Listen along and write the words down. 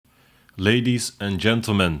Ladies and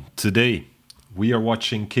gentlemen, today we are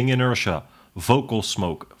watching King Inertia Vocal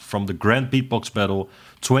Smoke from the Grand Beatbox Battle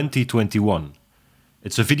 2021.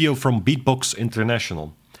 It's a video from Beatbox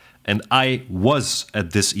International, and I was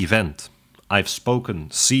at this event. I've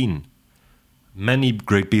seen many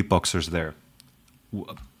great beatboxers there,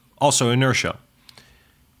 also Inertia.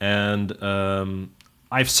 And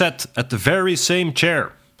I've sat at the very same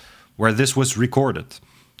chair where this was recorded.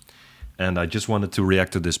 And I just wanted to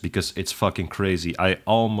react to this because it's fucking crazy. I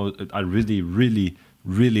really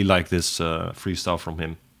like this freestyle from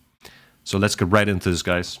him. So let's get right into this,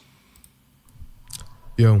 guys.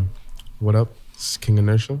 Yo, what up? This is King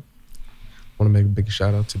Inertia. Want to make a big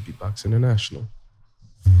shout out to Beatbox International.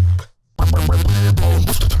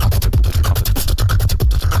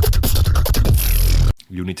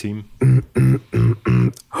 Uni team.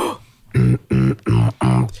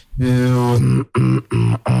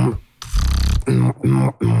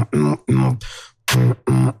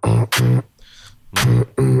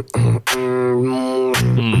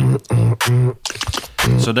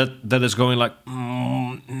 So that is going like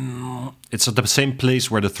it's at the same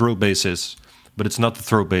place where the throat bass is, but it's not the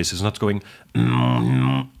throat bass. It's not going.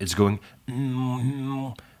 It's going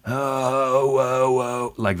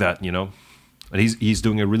like that, you know. And he's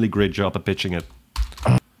doing a really great job at pitching it.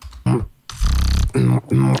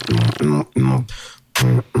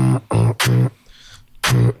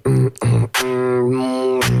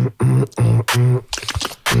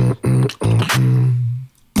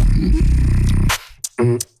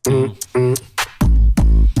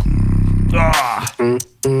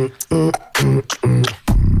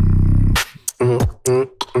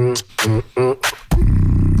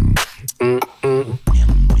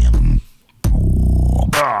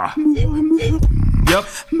 Yep.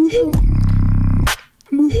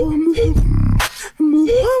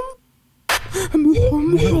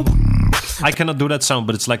 I cannot do that sound,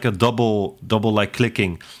 but it's like a double like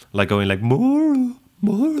clicking, like going like more,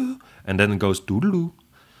 and then it goes doodaloo,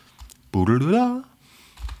 boodaloo.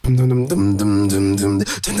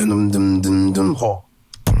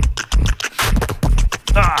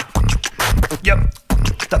 Yep.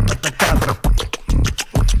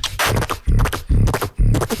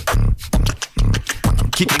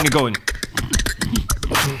 Keeping it going.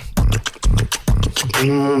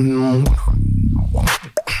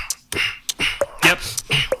 Yep.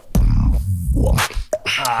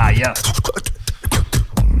 Yeah.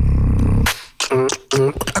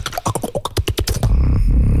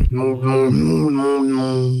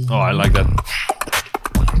 Oh, I like that.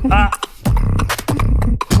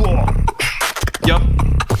 Yep.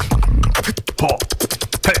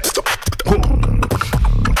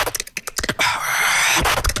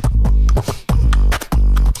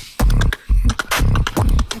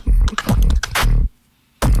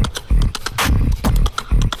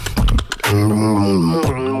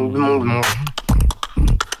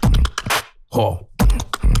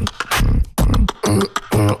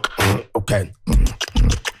 Okay.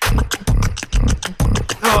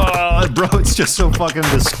 Oh, bro, it's just so fucking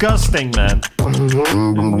disgusting, man.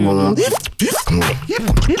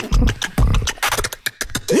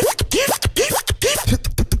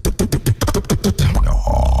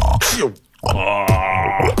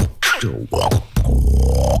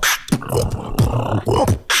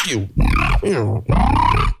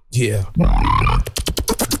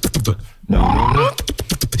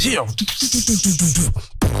 Yeah.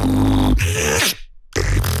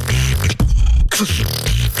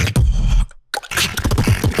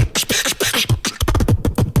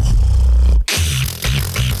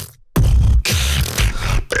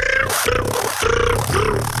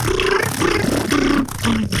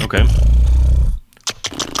 Okay.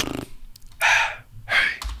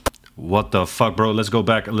 What the fuck, bro? Let's go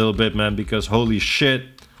back a little bit, man, because holy shit.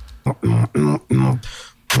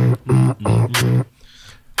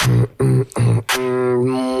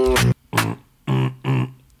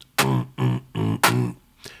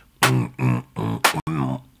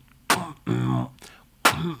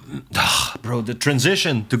 Bro, the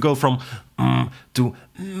transition to go from to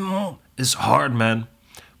is hard, man.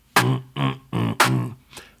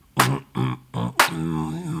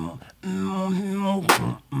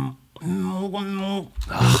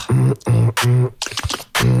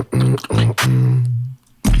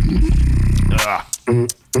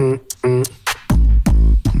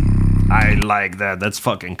 I like that. That's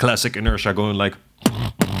fucking classic Inertia going like.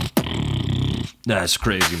 That's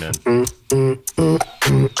crazy, man.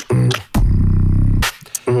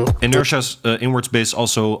 Inertia's inwards bass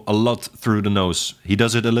also a lot through the nose. He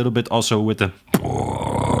does it a little bit also with the,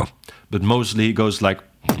 but mostly he goes like.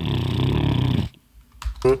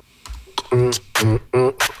 Hey,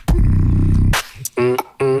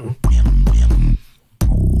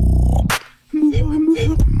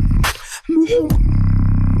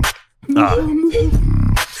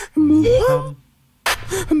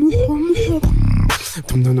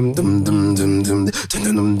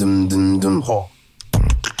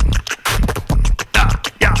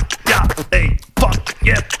 fuck,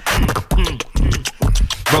 yeah.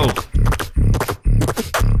 Bro.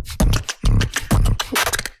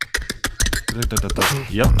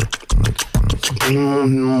 Yep.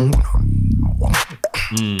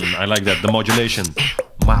 I like that. The modulation.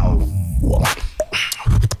 Wow.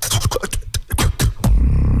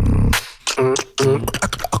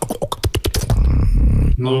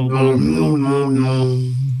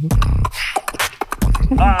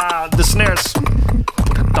 The snares.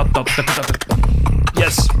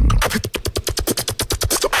 Yes.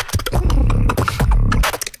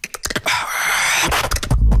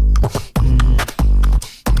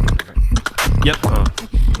 Yep.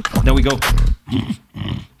 There we go.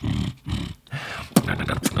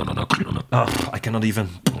 I cannot even.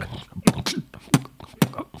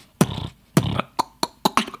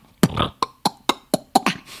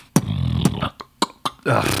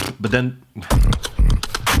 But then.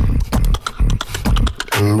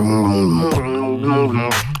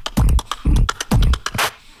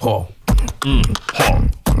 Oh.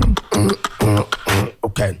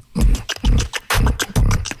 Okay.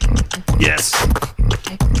 Yes.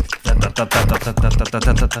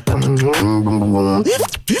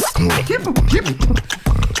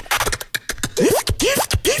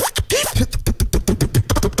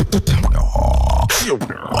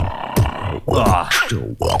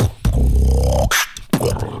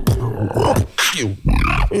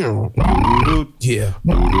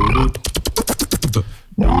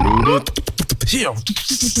 Yeah.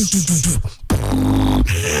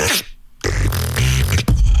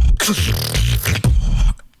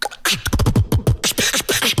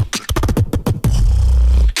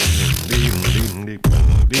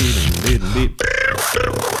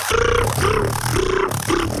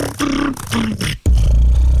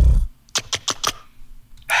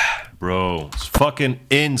 Bro, it's fucking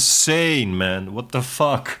insane, man. What the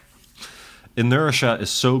fuck? Inertia is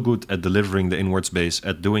so good at delivering the inwards bass,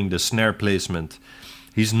 at doing the snare placement.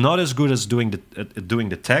 He's not as good as doing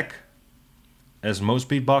the tech as most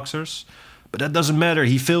beatboxers, but that doesn't matter.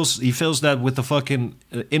 He feels that with the fucking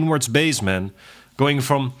inwards bass, man, going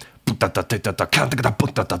from then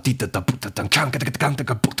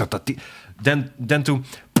to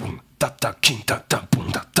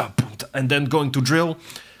and then going to drill.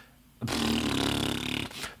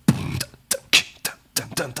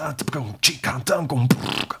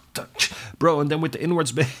 Bro, and then with the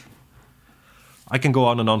inwards bass, I can go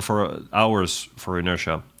on and on for hours for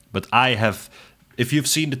Inertia. But I have, if you've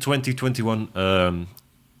seen the 2021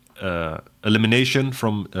 elimination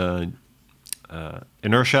from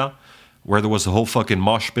Inertia, where there was the whole fucking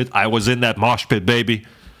mosh pit, I was in that mosh pit, baby.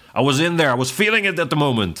 I was in there. I was feeling it at the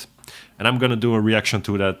moment. And I'm gonna do a reaction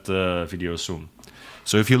to that video soon.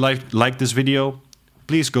 So if you like this video,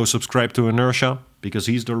 please go subscribe to Inertia, because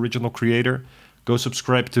he's the original creator. Go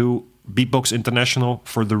subscribe to Beatbox International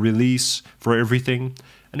for the release, for everything.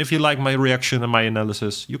 And if you like my reaction and my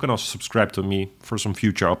analysis, you can also subscribe to me for some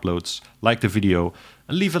future uploads. Like the video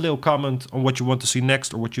and leave a little comment on what you want to see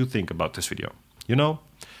next or what you think about this video. You know,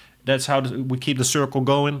 that's how we keep the circle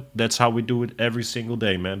going. That's how we do it every single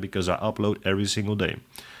day, man, because I upload every single day.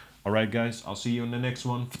 All right, guys, I'll see you in the next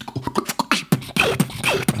one.